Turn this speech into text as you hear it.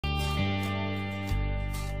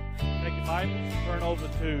Bibles, turn over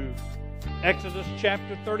to Exodus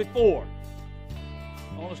chapter 34.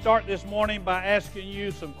 I want to start this morning by asking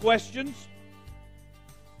you some questions.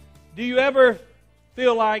 Do you ever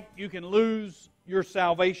feel like you can lose your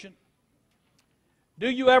salvation? Do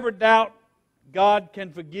you ever doubt God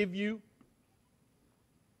can forgive you?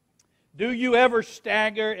 Do you ever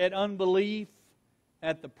stagger at unbelief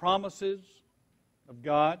at the promises of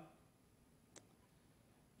God?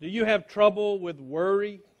 Do you have trouble with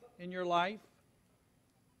worry in your life?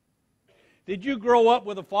 Did you grow up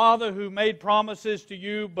with a father who made promises to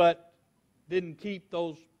you but didn't keep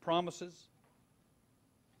those promises?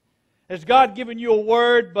 Has God given you a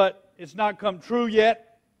word but it's not come true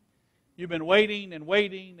yet? You've been waiting and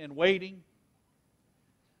waiting and waiting.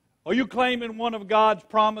 Are you claiming one of God's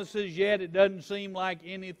promises yet it doesn't seem like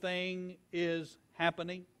anything is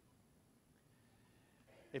happening?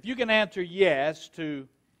 If you can answer yes to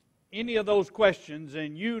any of those questions,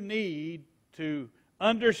 then you need to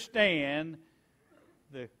understand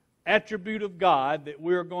the attribute of God that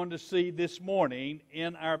we're going to see this morning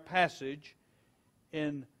in our passage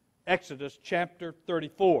in Exodus chapter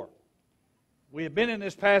 34. We have been in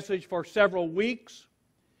this passage for several weeks.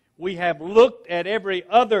 We have looked at every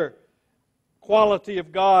other quality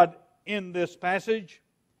of God in this passage.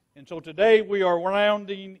 And so today we are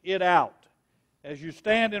rounding it out. As you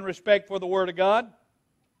stand in respect for the Word of God,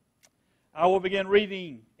 I will begin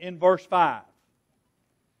reading in verse 5.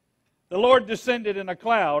 The Lord descended in a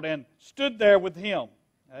cloud and stood there with him,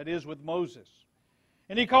 that is, with Moses.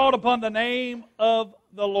 And he called upon the name of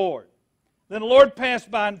the Lord. Then the Lord passed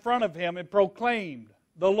by in front of him and proclaimed,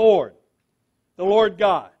 the Lord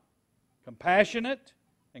God, compassionate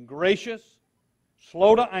and gracious,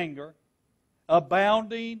 slow to anger,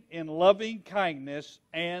 abounding in loving kindness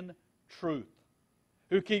and truth,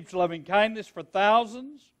 who keeps loving kindness for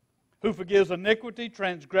thousands, who forgives iniquity,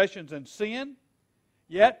 transgressions, and sin,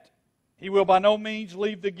 yet he will by no means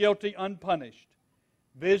leave the guilty unpunished,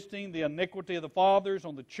 visiting the iniquity of the fathers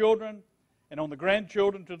on the children and on the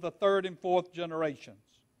grandchildren to the third and fourth generations.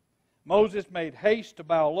 Moses made haste to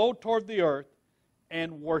bow low toward the earth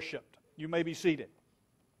and worshiped. You may be seated.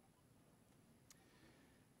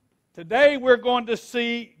 Today we're going to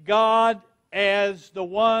see God as the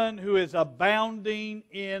one who is abounding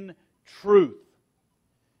in truth.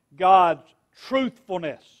 God's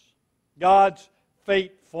truthfulness, God's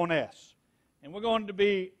faithfulness. And we're going to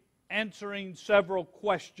be answering several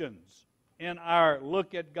questions in our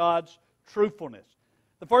look at God's truthfulness.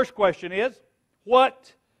 The first question is,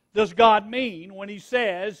 what does God mean when He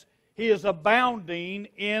says He is abounding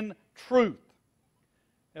in truth?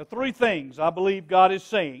 There are three things I believe God is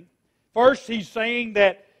saying. First, He's saying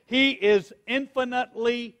that He is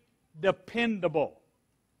infinitely dependable.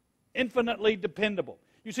 Infinitely dependable.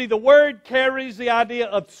 You see, the word carries the idea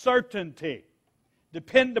of certainty,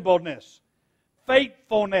 dependableness,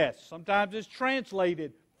 faithfulness. Sometimes it's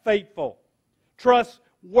translated faithful,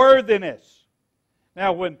 trustworthiness.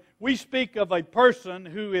 Now, when we speak of a person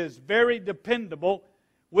who is very dependable,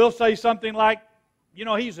 we'll say something like, you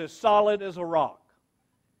know, he's as solid as a rock.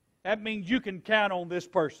 That means you can count on this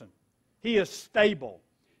person. He is stable.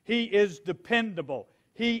 He is dependable.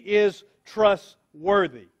 He is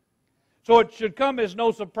trustworthy. So it should come as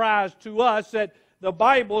no surprise to us that the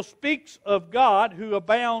Bible speaks of God who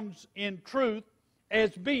abounds in truth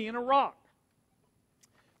as being a rock.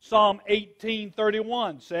 Psalm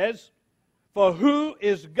 18:31 says, "For who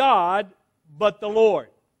is God but the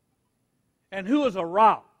Lord? And who is a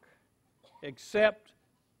rock except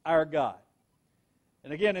our God?"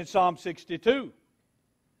 And again in Psalm 62,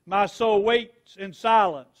 "My soul waits in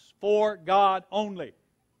silence for God only.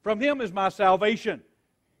 From Him is my salvation.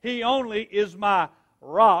 He only is my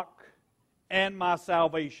rock and my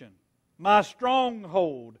salvation. My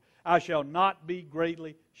stronghold, I shall not be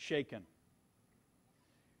greatly shaken."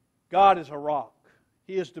 God is a rock.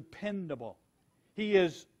 He is dependable. He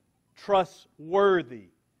is trustworthy.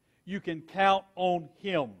 You can count on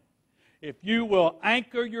Him. If you will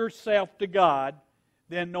anchor yourself to God,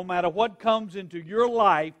 then no matter what comes into your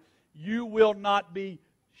life, you will not be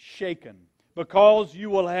shaken, because you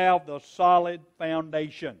will have the solid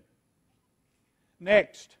foundation.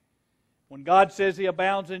 Next, when God says He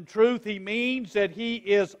abounds in truth, He means that He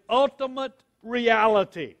is ultimate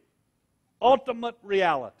reality. Ultimate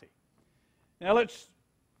reality. Now let's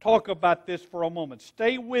talk about this for a moment.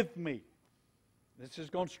 Stay with me. This is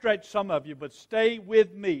going to stretch some of you, but stay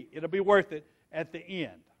with me. It'll be worth it at the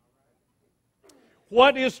end.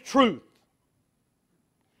 What is truth?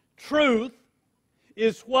 Truth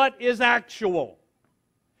is what is actual.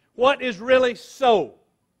 What is really so.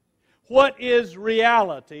 What is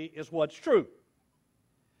reality is what's true.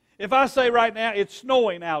 If I say right now it's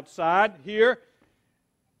snowing outside here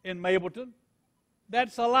in Mableton,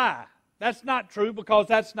 that's a lie. That's not true because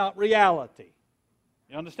that's not reality.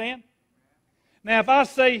 You understand? Now, if I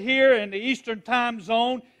say here in the Eastern Time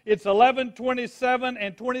Zone it's 11:27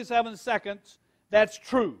 and 27 seconds, that's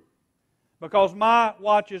true because my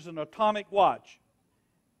watch is an atomic watch.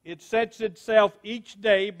 It sets itself each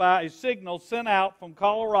day by a signal sent out from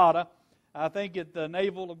Colorado, I think at the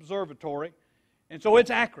Naval Observatory, and so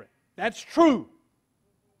it's accurate. That's true.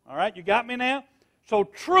 All right, you got me now? So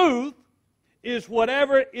truth is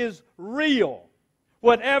whatever is real,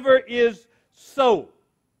 whatever is so.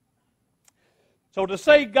 So to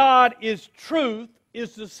say God is truth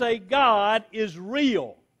is to say God is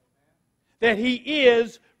real, that He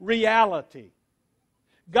is reality.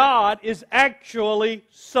 God is actually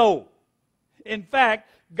so. In fact,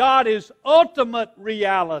 God is ultimate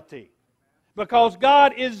reality because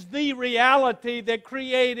God is the reality that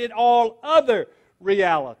created all other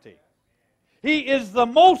reality. He is the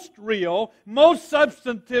most real, most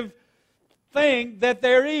substantive thing that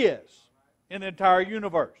there is in the entire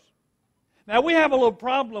universe. Now, we have a little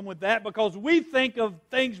problem with that because we think of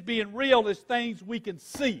things being real as things we can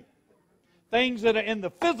see, things that are in the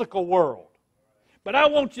physical world. But I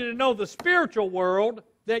want you to know the spiritual world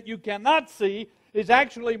that you cannot see is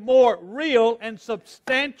actually more real and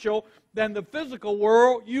substantial than the physical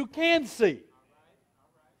world you can see.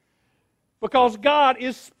 Because God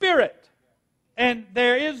is spirit, and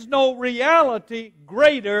there is no reality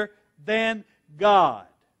greater than God.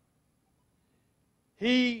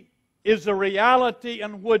 He is a reality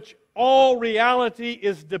in which all reality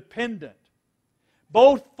is dependent,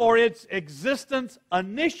 both for its existence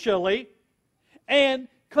initially and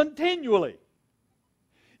continually.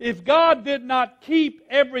 If God did not keep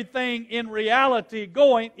everything in reality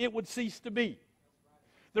going, it would cease to be.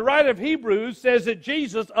 The writer of Hebrews says that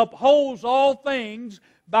Jesus upholds all things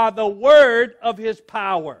by the word of His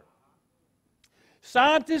power.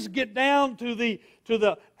 Scientists get down to the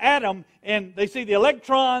atom and they see the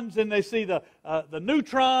electrons and they see the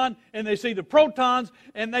neutron and they see the protons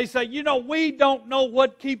and they say, you know, we don't know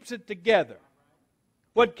what keeps it together,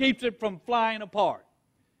 what keeps it from flying apart.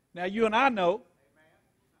 Now you and I know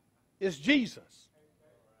it's Jesus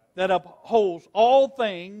that upholds all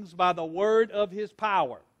things by the word of His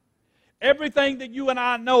power. Everything that you and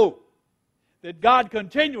I know, that God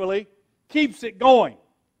continually keeps it going.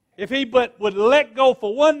 If He but would let go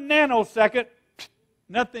for 1 nanosecond,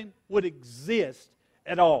 nothing would exist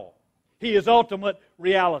at all. He is ultimate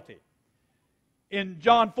reality. In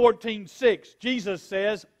John 14:6, Jesus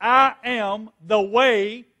says, I am the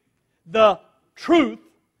way, the truth,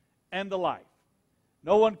 and the life.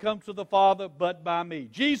 No one comes to the Father but by me.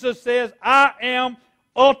 Jesus says, I am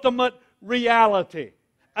ultimate reality.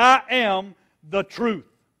 I am the truth.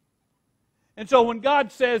 And so when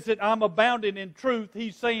God says that I'm abounding in truth,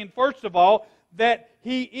 He's saying, first of all, that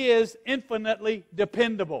He is infinitely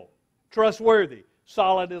dependable, trustworthy,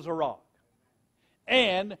 solid as a rock.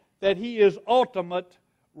 And that He is ultimate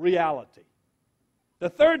reality. The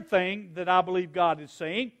third thing that I believe God is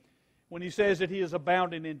saying when He says that He is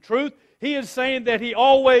abounding in truth, He is saying that He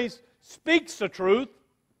always speaks the truth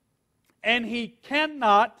and He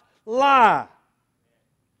cannot lie.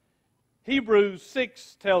 Hebrews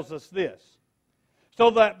 6 tells us this. So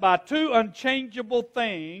that by two unchangeable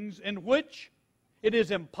things in which it is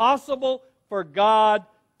impossible for God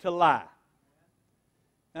to lie.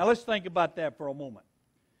 Now let's think about that for a moment.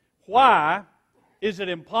 Why is it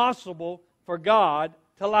impossible for God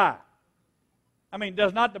to lie? I mean,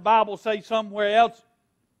 does not the Bible say somewhere else,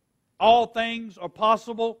 all things are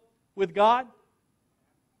possible with God?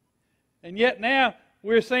 And yet now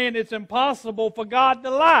we're saying it's impossible for God to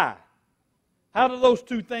lie. How do those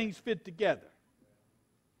two things fit together?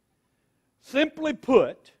 Simply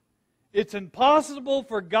put, it's impossible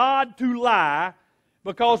for God to lie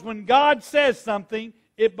because when God says something,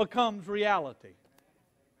 it becomes reality.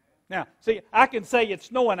 Now, see, I can say it's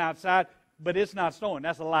snowing outside, but it's not snowing.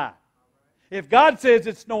 That's a lie. If God says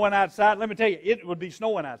it's snowing outside, let me tell you, it would be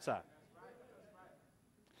snowing outside.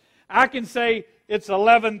 I can say it's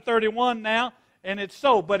 11:31 now, and it's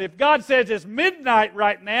so. But if God says it's midnight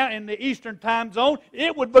right now in the Eastern Time Zone,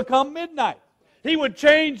 it would become midnight. He would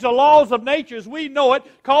change the laws of nature as we know it,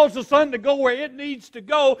 cause the sun to go where it needs to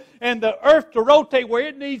go, and the earth to rotate where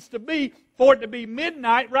it needs to be for it to be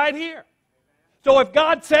midnight right here. So if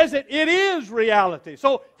God says it, it is reality.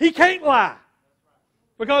 So He can't lie.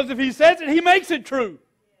 Because if He says it, He makes it true.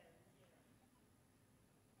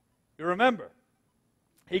 You remember,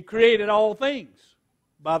 He created all things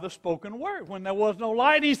by the spoken word. When there was no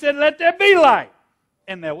light, He said, let there be light.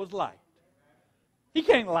 And there was light. He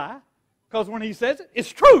can't lie, because when he says it,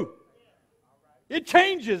 it's true. It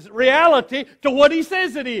changes reality to what he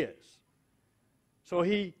says it is. So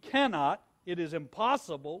he cannot, it is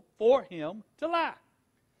impossible for him to lie.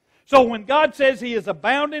 So when God says he is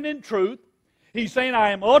abounding in truth, he's saying,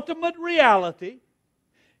 I am ultimate reality.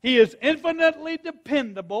 He is infinitely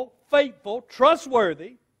dependable, faithful,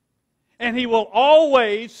 trustworthy, and he will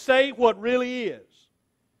always say what really is.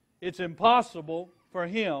 It's impossible for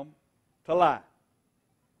him to lie.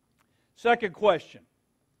 Second question.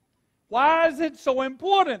 Why is it so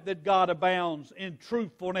important that God abounds in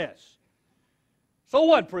truthfulness? So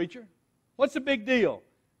what, preacher? What's the big deal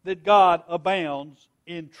that God abounds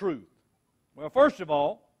in truth? Well, first of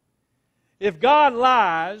all, if God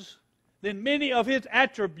lies, then many of his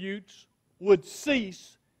attributes would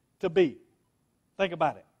cease to be. Think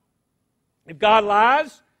about it. If God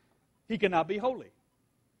lies, he cannot be holy.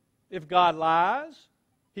 If God lies,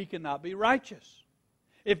 he cannot be righteous.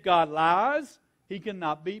 If God lies, he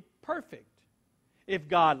cannot be perfect. If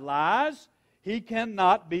God lies, he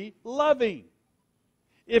cannot be loving.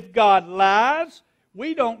 If God lies,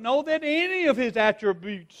 we don't know that any of his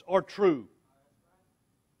attributes are true.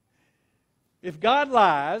 If God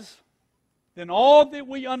lies, then all that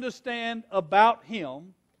we understand about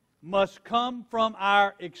him must come from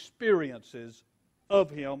our experiences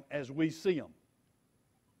of him as we see him.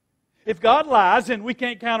 If God lies, then we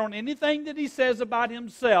can't count on anything that he says about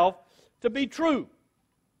himself to be true.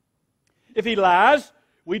 If he lies,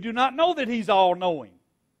 we do not know that he's all-knowing.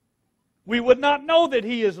 We would not know that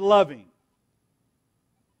he is loving.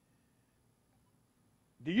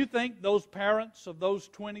 Do you think those parents of those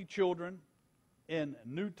 20 children in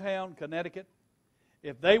Newtown, Connecticut,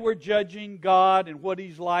 if they were judging God and what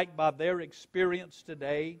he's like by their experience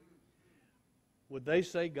today, would they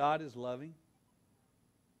say God is loving?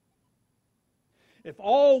 If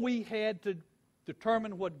all we had to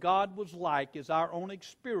determine what God was like is our own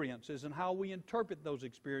experiences and how we interpret those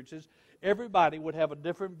experiences, everybody would have a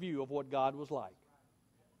different view of what God was like.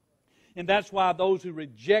 And that's why those who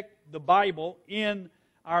reject the Bible in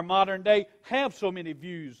our modern day have so many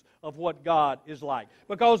views of what God is like.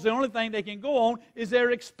 Because the only thing they can go on is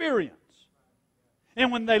their experience.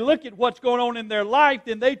 And when they look at what's going on in their life,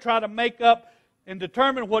 then they try to make up and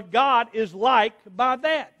determine what God is like by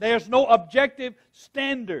that. There's no objective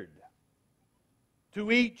standard. To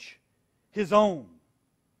each his own.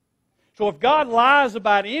 So if God lies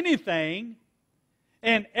about anything,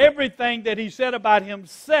 and everything that he said about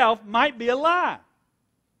himself might be a lie.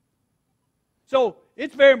 So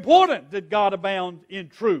it's very important that God abounds in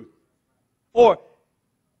truth, or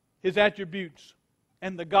his attributes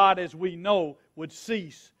and the God as we know would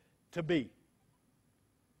cease to be.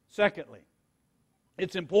 Secondly,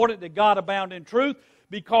 it's important that God abound in truth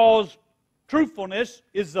because truthfulness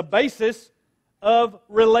is the basis of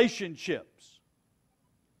relationships.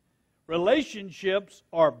 Relationships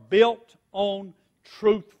are built on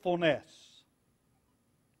truthfulness.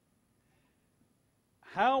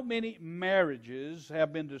 How many marriages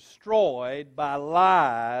have been destroyed by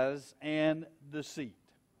lies and deceit?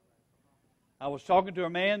 I was talking to a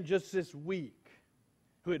man just this week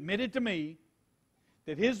who admitted to me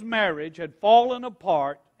that his marriage had fallen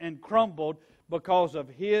apart and crumbled because of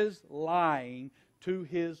his lying to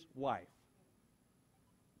his wife.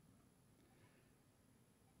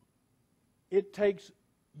 It takes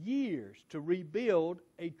years to rebuild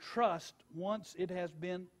a trust once it has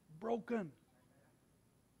been broken.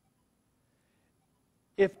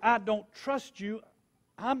 If I don't trust you,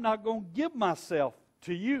 I'm not going to give myself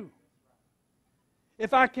to you.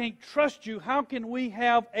 If I can't trust you, how can we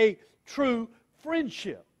have a true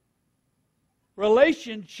friendship?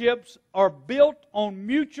 Relationships are built on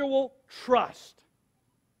mutual trust.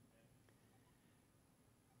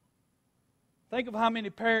 Think of how many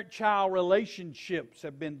parent-child relationships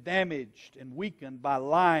have been damaged and weakened by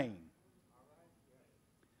lying.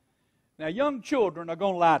 Now, young children are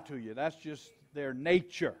going to lie to you. That's just their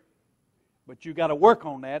nature. But you've got to work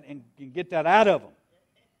on that and get that out of them.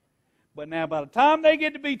 But now, by the time they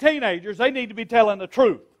get to be teenagers, they need to be telling the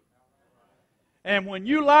truth. And when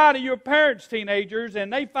you lie to your parents' teenagers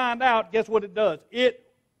and they find out, guess what it does? It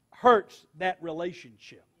hurts that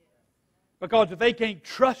relationship. Because if they can't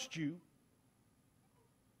trust you,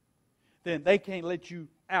 then they can't let you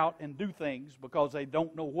out and do things because they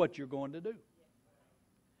don't know what you're going to do.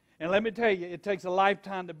 And let me tell you, it takes a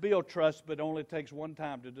lifetime to build trust, but it only takes one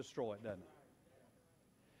time to destroy it, doesn't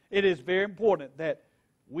it? It is very important that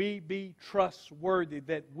we be trustworthy,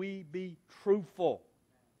 that we be truthful,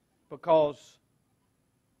 because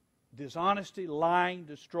dishonesty, lying,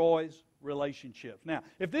 destroys relationships. Now,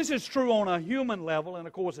 if this is true on a human level, and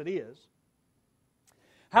of course it is,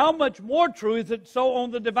 how much more true is it so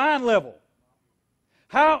on the divine level?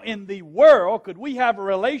 How in the world could we have a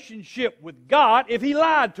relationship with God if He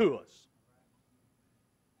lied to us?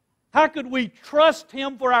 How could we trust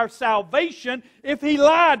Him for our salvation if He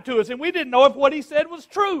lied to us and we didn't know if what He said was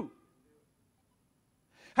true?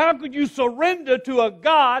 How could you surrender to a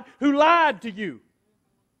God who lied to you?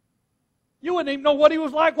 You wouldn't even know what He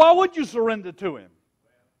was like. Why would you surrender to Him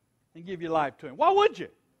and give your life to Him? Why would you?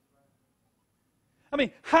 I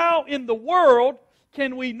mean, how in the world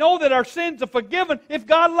can we know that our sins are forgiven if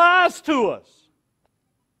God lies to us?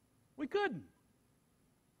 We couldn't.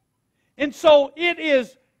 And so it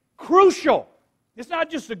is crucial. It's not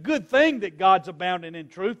just a good thing that God's abounding in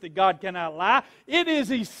truth, that God cannot lie. It is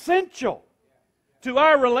essential to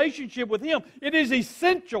our relationship with Him. It is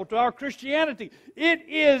essential to our Christianity. It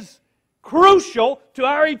is crucial to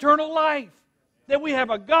our eternal life that we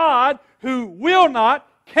have a God who will not,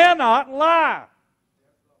 cannot lie,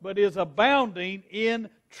 but is abounding in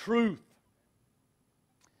truth.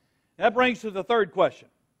 That brings to the third question.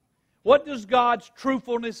 What does God's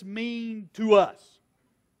truthfulness mean to us?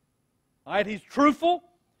 All right, He's truthful.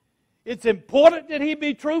 It's important that He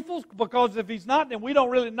be truthful, because if He's not, then we don't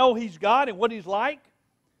really know He's God and what He's like.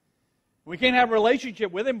 We can't have a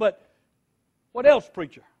relationship with Him. But what else,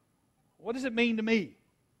 preacher? What does it mean to me?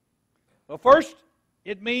 Well, first,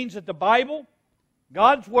 it means that the Bible,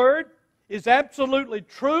 God's Word, is absolutely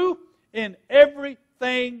true in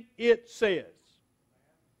everything it says.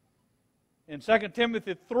 In 2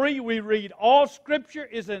 Timothy 3, we read, all Scripture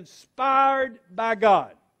is inspired by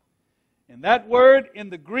God. And that word in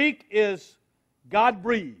the Greek is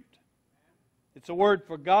God-breathed. It's a word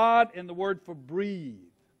for God and the word for breathe.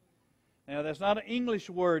 Now, that's not an English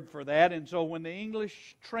word for that, and so when the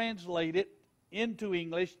English translate it into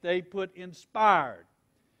English, they put inspired.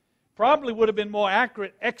 Probably would have been more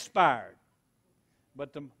accurate, expired.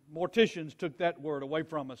 But the morticians took that word away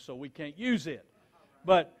from us, so we can't use it.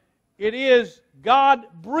 But it is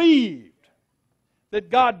God-breathed, that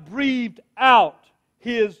God breathed out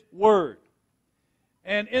His Word.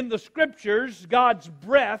 And in the Scriptures, God's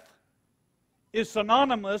breath is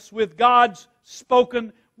synonymous with God's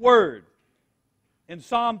spoken Word. In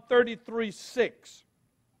Psalm 33:6,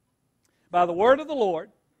 by the word of the Lord,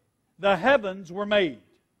 the heavens were made.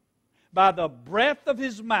 By the breath of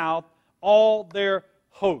His mouth, all their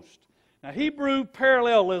host. Now, Hebrew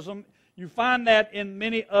parallelism, you find that in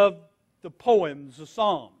many of the poems, the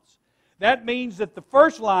Psalms. That means that the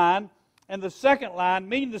first line and the second line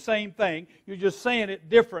mean the same thing. You're just saying it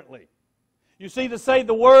differently. You see, to say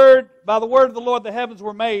the word, by the word of the Lord the heavens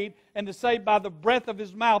were made, and to say by the breath of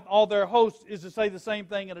His mouth all their hosts is to say the same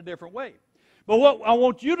thing in a different way. But what I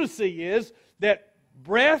want you to see is that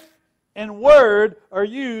breath and word are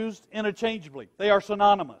used interchangeably. They are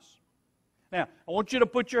synonymous. Now, I want you to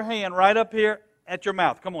put your hand right up here at your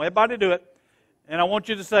mouth. Come on, everybody do it. And I want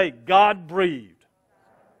you to say, God breathed.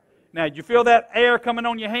 Now, did you feel that air coming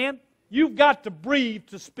on your hand? You've got to breathe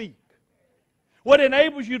to speak. What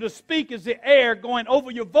enables you to speak is the air going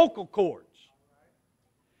over your vocal cords.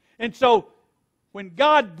 And so, when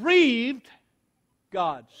God breathed,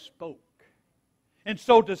 God spoke. And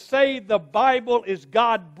so to say the Bible is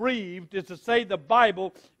God-breathed is to say the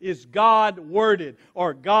Bible is God-worded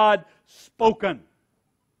or God-spoken.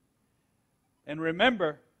 And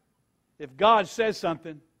remember, if God says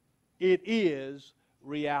something, it is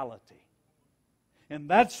reality. And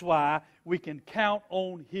that's why we can count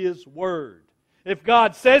on His Word. If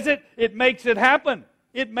God says it, it makes it happen.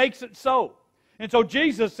 It makes it so. And so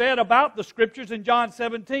Jesus said about the Scriptures in John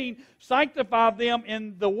 17, sanctify them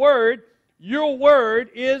in the Word. Your Word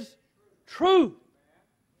is truth.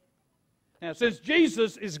 Now, since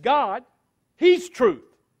Jesus is God, He's truth.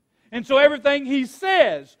 And so everything He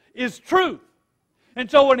says is truth. And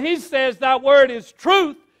so when He says that Word is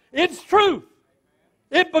truth, it's truth.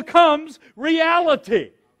 It becomes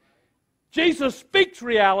reality. Jesus speaks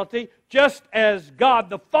reality just as God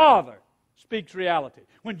the Father speaks reality.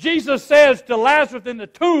 When Jesus says to Lazarus in the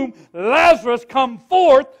tomb, Lazarus, come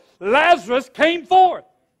forth, Lazarus came forth.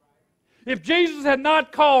 If Jesus had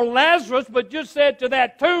not called Lazarus, but just said to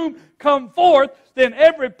that tomb, come forth, then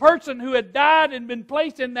every person who had died and been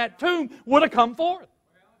placed in that tomb would have come forth.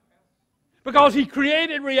 Because He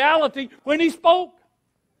created reality when He spoke.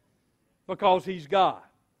 Because He's God.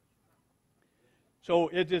 So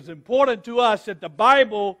it is important to us that the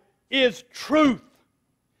Bible is truth.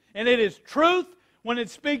 And it is truth when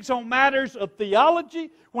it speaks on matters of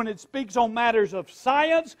theology, when it speaks on matters of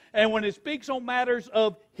science, and when it speaks on matters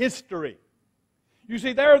of history. You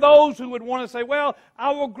see, there are those who would want to say, well,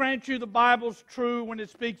 I will grant you the Bible's true when it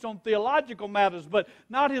speaks on theological matters, but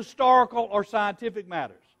not historical or scientific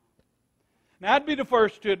matters. Now, I'd be the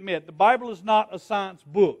first to admit the Bible is not a science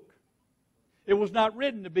book. It was not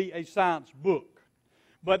written to be a science book.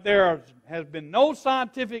 But there has been no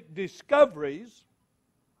scientific discoveries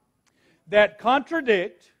that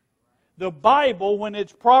contradict the Bible when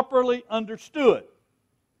it's properly understood.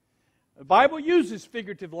 The Bible uses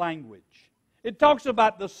figurative language. It talks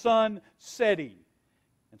about the sun setting.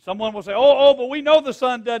 And someone will say, but we know the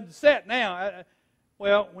sun doesn't set now.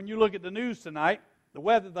 Well, when you look at the news tonight, the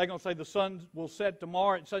weather, they're going to say the sun will set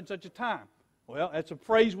tomorrow at such and such a time. Well, that's a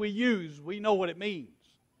phrase we use. We know what it means.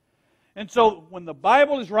 And so when the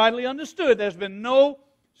Bible is rightly understood, there's been no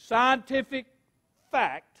scientific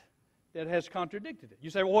fact that has contradicted it.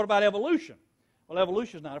 You say, well, what about evolution? Well,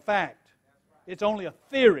 evolution is not a fact. It's only a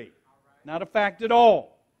theory, not a fact at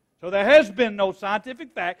all. So there has been no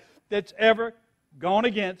scientific fact that's ever gone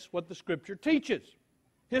against what the Scripture teaches.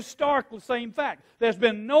 Historical, same fact. There's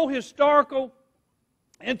been no historical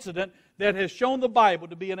incident that has shown the Bible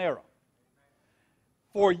to be an error.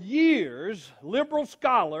 For years, liberal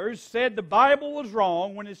scholars said the Bible was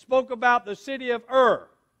wrong when it spoke about the city of Ur,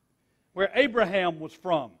 where Abraham was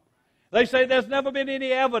from. They say there's never been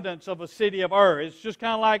any evidence of a city of Ur. It's just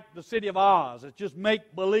kind of like the city of Oz. It's just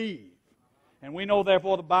make-believe. And we know,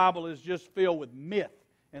 therefore, the Bible is just filled with myth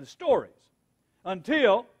and stories.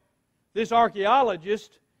 Until this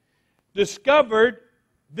archaeologist discovered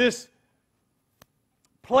this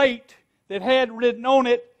plate that had written on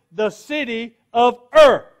it, the city of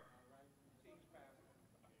Ur.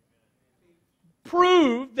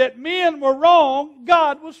 Proved that men were wrong,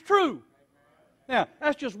 God was true. Now,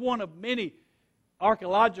 that's just one of many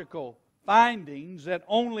archaeological findings that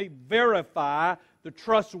only verify the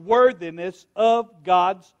trustworthiness of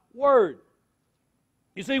God's Word.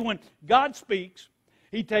 You see, when God speaks,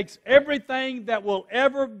 He takes everything that will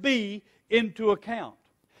ever be into account.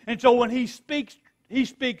 And so when He speaks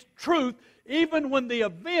truth, even when the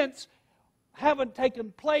events haven't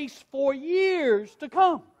taken place for years to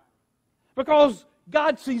come. Because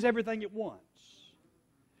God sees everything at once.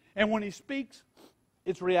 And when He speaks,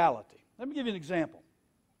 it's reality. Let me give you an example.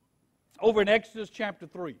 Over in Exodus chapter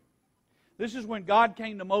 3. This is when God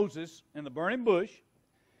came to Moses in the burning bush.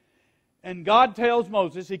 And God tells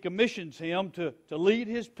Moses, He commissions him to lead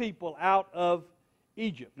His people out of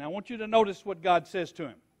Egypt. Now I want you to notice what God says to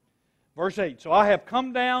him. Verse 8, so I have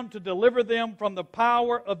come down to deliver them from the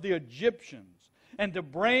power of the Egyptians and to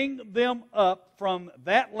bring them up from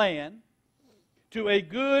that land to a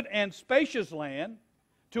good and spacious land,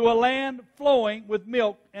 to a land flowing with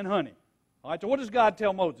milk and honey. All right, so what does God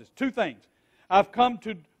tell Moses? Two things. I've come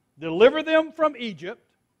to deliver them from Egypt,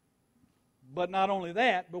 but not only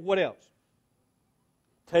that, but what else?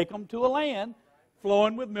 Take them to a land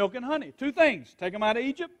flowing with milk and honey. Two things. Take them out of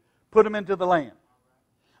Egypt, put them into the land.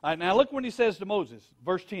 All right, now look what He says to Moses,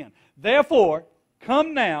 verse 10. Therefore,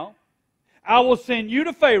 come now, I will send you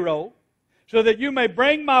to Pharaoh, so that you may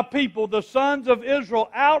bring my people, the sons of Israel,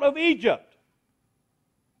 out of Egypt.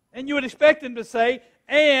 And you would expect Him to say,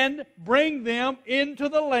 and bring them into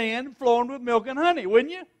the land flowing with milk and honey,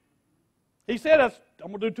 wouldn't you? He said, I'm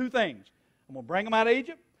going to do two things. I'm going to bring them out of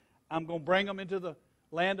Egypt. I'm going to bring them into the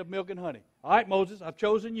land of milk and honey. All right, Moses, I've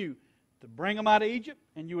chosen you to bring them out of Egypt,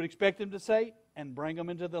 and you would expect Him to say, and bring them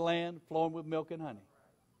into the land flowing with milk and honey.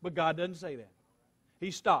 But God doesn't say that. He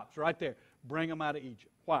stops right there. Bring them out of Egypt.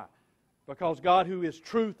 Why? Because God, who is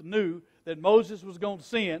truth, knew that Moses was going to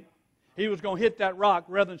sin. He was going to hit that rock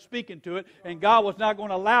rather than speaking to it, and God was not going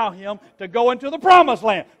to allow him to go into the promised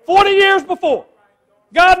land. 40 years before.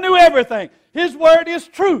 God knew everything. His Word is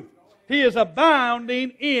truth. He is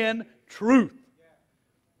abounding in truth.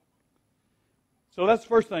 So that's the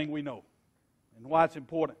first thing we know, and why it's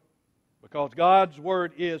important. Because God's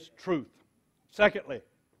Word is truth. Secondly,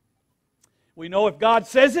 we know if God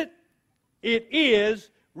says it, it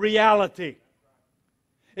is reality.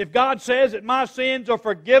 If God says that my sins are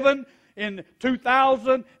forgiven in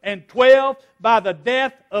 2012 by the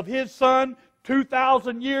death of His Son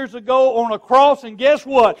 2,000 years ago on a cross, and guess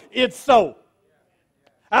what? It's so.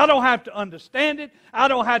 I don't have to understand it. I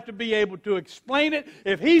don't have to be able to explain it.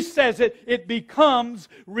 If He says it, it becomes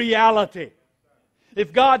reality.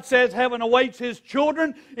 If God says heaven awaits His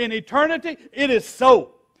children in eternity, it is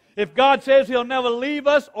so. If God says He'll never leave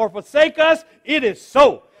us or forsake us, it is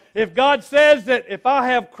so. If God says that if I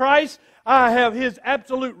have Christ, I have His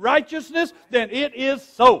absolute righteousness, then it is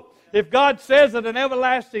so. If God says that an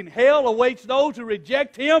everlasting hell awaits those who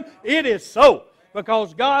reject Him, it is so.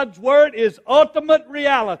 Because God's Word is ultimate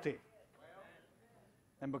reality.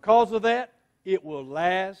 And because of that, it will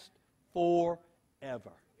last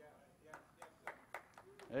forever.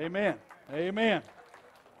 Amen. Amen.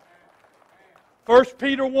 1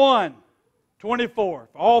 Peter 1:24.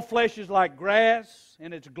 All flesh is like grass,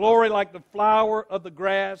 and its glory like the flower of the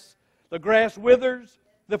grass. The grass withers,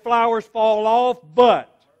 the flowers fall off,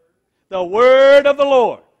 but the word of the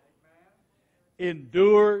Lord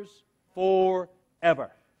endures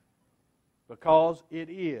forever, because it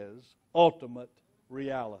is ultimate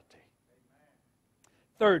reality.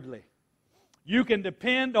 Thirdly, you can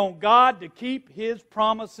depend on God to keep His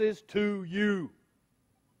promises to you.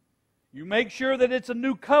 You make sure that it's a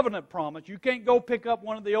new covenant promise. You can't go pick up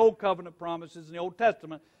one of the old covenant promises in the Old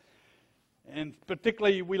Testament. And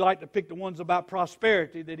particularly, we like to pick the ones about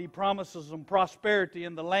prosperity, that He promises them prosperity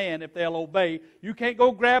in the land if they'll obey. You can't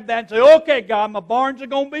go grab that and say, okay, God, my barns are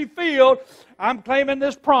going to be filled. I'm claiming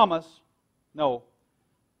this promise. No.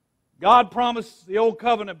 God promised the old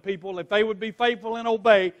covenant people, if they would be faithful and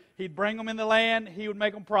obey, He'd bring them in the land, He would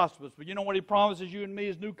make them prosperous. But you know what He promises you and me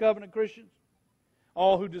as new covenant Christians?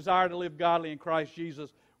 All who desire to live godly in Christ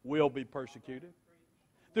Jesus will be persecuted.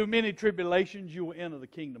 Through many tribulations you will enter the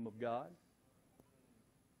kingdom of God.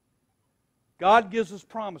 God gives us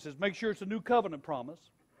promises. Make sure it's a new covenant promise.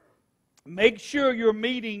 Make sure you're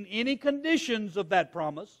meeting any conditions of that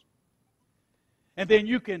promise. And then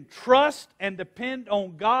you can trust and depend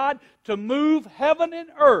on God to move heaven and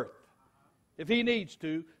earth, if He needs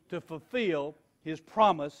to fulfill His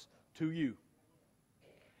promise to you.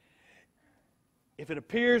 If it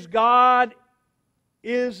appears God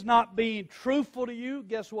is not being truthful to you,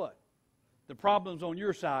 guess what? The problem's on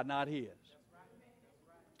your side, not His.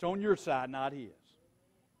 It's on your side, not His.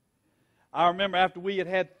 I remember after we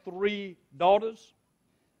had 3 daughters,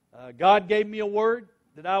 God gave me a word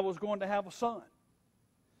that I was going to have a son.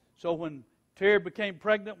 So when Terry became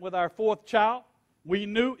pregnant with our 4th child, we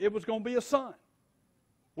knew it was going to be a son.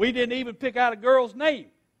 We didn't even pick out a girl's name.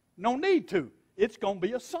 No need to. It's going to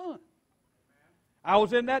be a son. I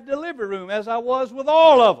was in that delivery room as I was with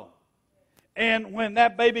all of them. And when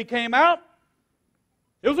that baby came out,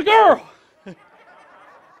 it was a girl.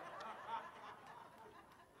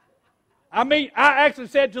 I mean, I actually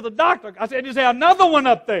said to the doctor, I said, "Is there another one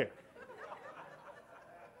up there?"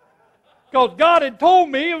 Because God had told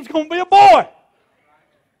me it was going to be a boy.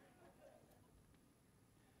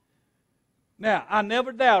 Now, I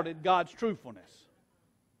never doubted God's truthfulness.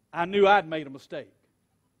 I knew I'd made a mistake.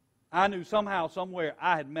 I knew somehow, somewhere,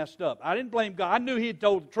 I had messed up. I didn't blame God. I knew He had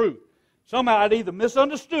told the truth. Somehow I'd either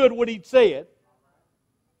misunderstood what He'd said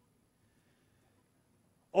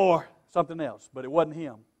or something else, but it wasn't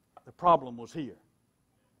Him. The problem was here.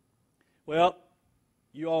 Well,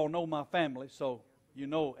 you all know my family, so you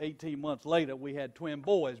know 18 months later we had twin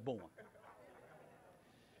boys born.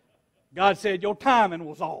 God said your timing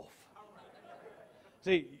was off.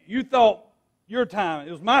 See, you thought your time,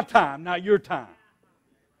 it was my time, not your time.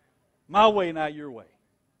 My way, not your way.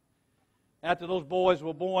 After those boys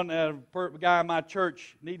were born, a guy in my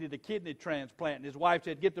church needed a kidney transplant, and his wife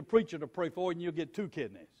said, "Get the preacher to pray for you, and you'll get 2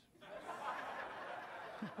 kidneys."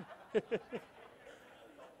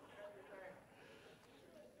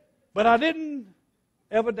 But I didn't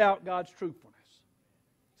ever doubt God's truthfulness.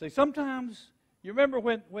 See, sometimes, you remember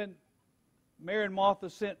when Mary and Martha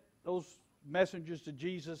sent those messengers to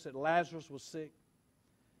Jesus that Lazarus was sick?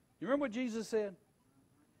 You remember what Jesus said?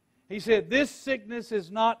 He said, "This sickness is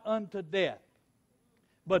not unto death,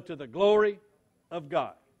 but to the glory of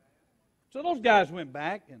God." So those guys went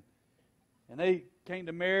back and they came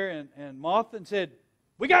to Mary and Martha and said,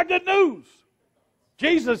 "We got good news."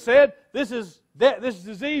 Jesus said, this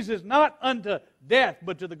disease is not unto death,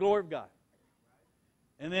 but to the glory of God.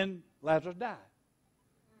 And then Lazarus died.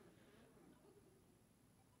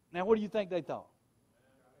 Now, what do you think they thought?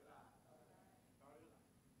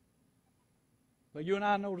 But you and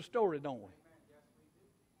I know the story, don't we?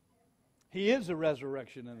 He is the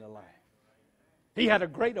resurrection and the life. He had a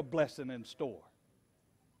greater blessing in store.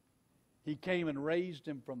 He came and raised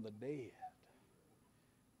Him from the dead,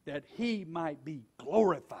 that He might be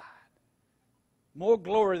glorified. More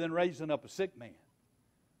glory than raising up a sick man,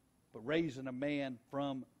 but raising a man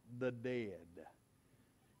from the dead.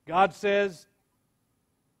 God says,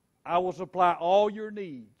 "I will supply all your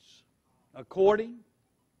needs according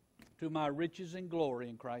to my riches and glory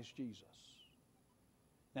in Christ Jesus."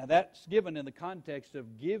 Now that's given in the context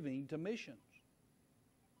of giving to missions.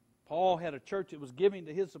 Paul had a church that was giving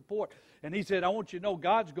to his support. And he said, "I want you to know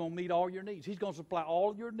God's going to meet all your needs. He's going to supply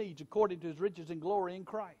all your needs according to His riches and glory in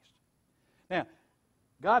Christ." Now,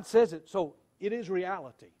 God says it, so it is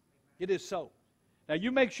reality. It is so. Now,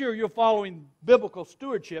 you make sure you're following biblical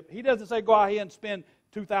stewardship. He doesn't say go out here and spend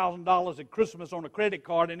 $2,000 at Christmas on a credit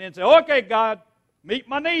card and then say, okay, God, meet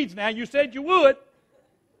my needs now. You said you would.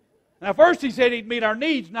 Now, first he said he'd meet our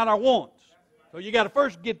needs, not our wants. So you got to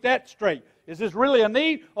first get that straight. Is this really a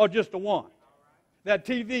need or just a want? That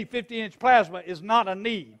TV 50-inch plasma is not a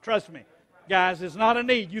need. Trust me, guys, it's not a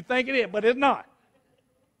need. You think it is, but it's not.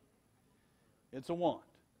 It's a want.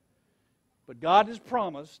 But God has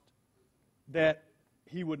promised that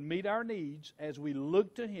He would meet our needs as we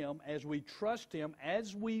look to Him, as we trust Him,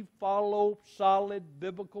 as we follow solid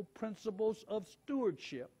biblical principles of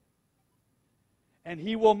stewardship. And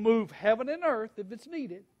He will move heaven and earth, if it's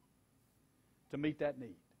needed, to meet that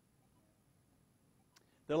need.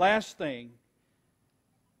 The last thing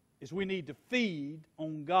is we need to feed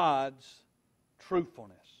on God's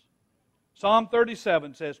truthfulness. Psalm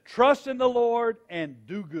 37 says, trust in the Lord and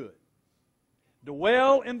do good.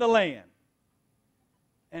 Dwell in the land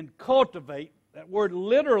and cultivate. That word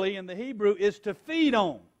literally in the Hebrew is to feed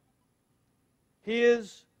on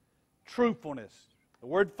His truthfulness. The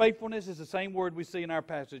word faithfulness is the same word we see in our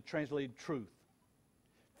passage translated truth.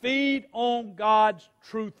 Feed on God's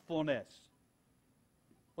truthfulness.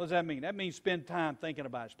 What does that mean? That means spend time thinking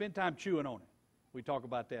about it. Spend time chewing on it. We talk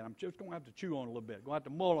about that. I'm just going to have to chew on it a little bit. Going to have to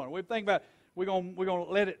mull on it. We think about it. We're going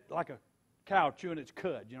to let it like a cow chewing its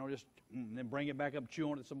cud. You know, just and then bring it back up,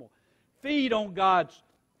 chew on it some more. Feed on God's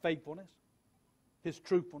faithfulness, His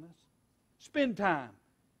truthfulness. Spend time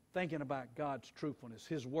thinking about God's truthfulness.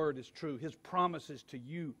 His word is true. His promises to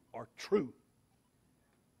you are true.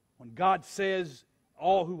 When God says,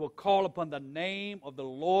 all who will call upon the name of the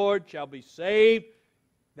Lord shall be saved,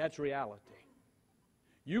 that's reality.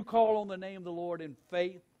 You call on the name of the Lord in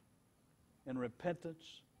faith and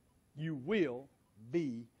repentance, you will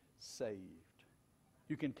be saved.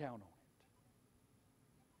 You can count on it.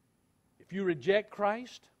 If you reject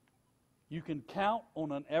Christ, you can count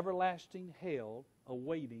on an everlasting hell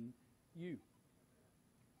awaiting you.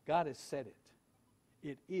 God has said it.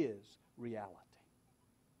 It is reality.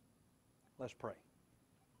 Let's pray.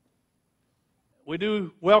 We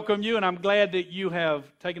do welcome you, and I'm glad that you have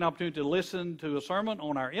taken the opportunity to listen to a sermon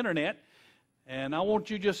on our internet. And I want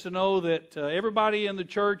you just to know that everybody in the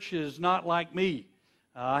church is not like me.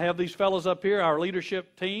 I have these fellows up here, our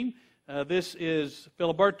leadership team. This is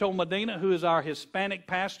Filiberto Medina, who is our Hispanic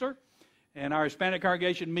pastor. And our Hispanic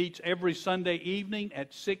congregation meets every Sunday evening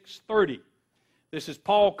at 6:30. This is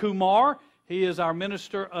Paul Kumar. He is our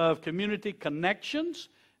minister of community connections.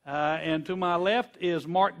 And to my left is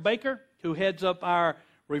Mark Baker, who heads up our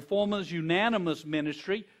Reformers Unanimous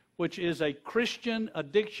Ministry, which is a Christian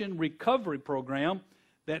addiction recovery program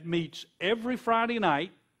that meets every Friday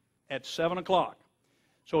night at 7 o'clock.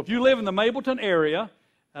 So if you live in the Mableton area,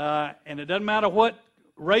 and it doesn't matter what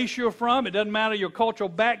race you're from, it doesn't matter your cultural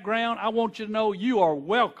background, I want you to know you are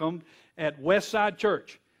welcomed at Westside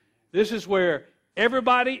Church. This is where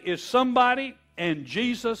everybody is somebody and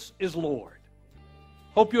Jesus is Lord.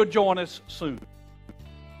 Hope you'll join us soon.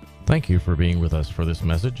 Thank you for being with us for this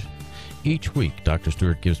message. Each week, Dr.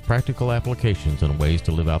 Stewart gives practical applications and ways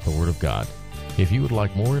to live out the Word of God. If you would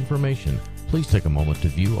like more information, please take a moment to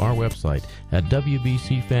view our website at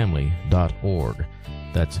wbcfamily.org.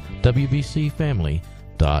 That's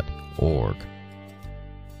wbcfamily.org.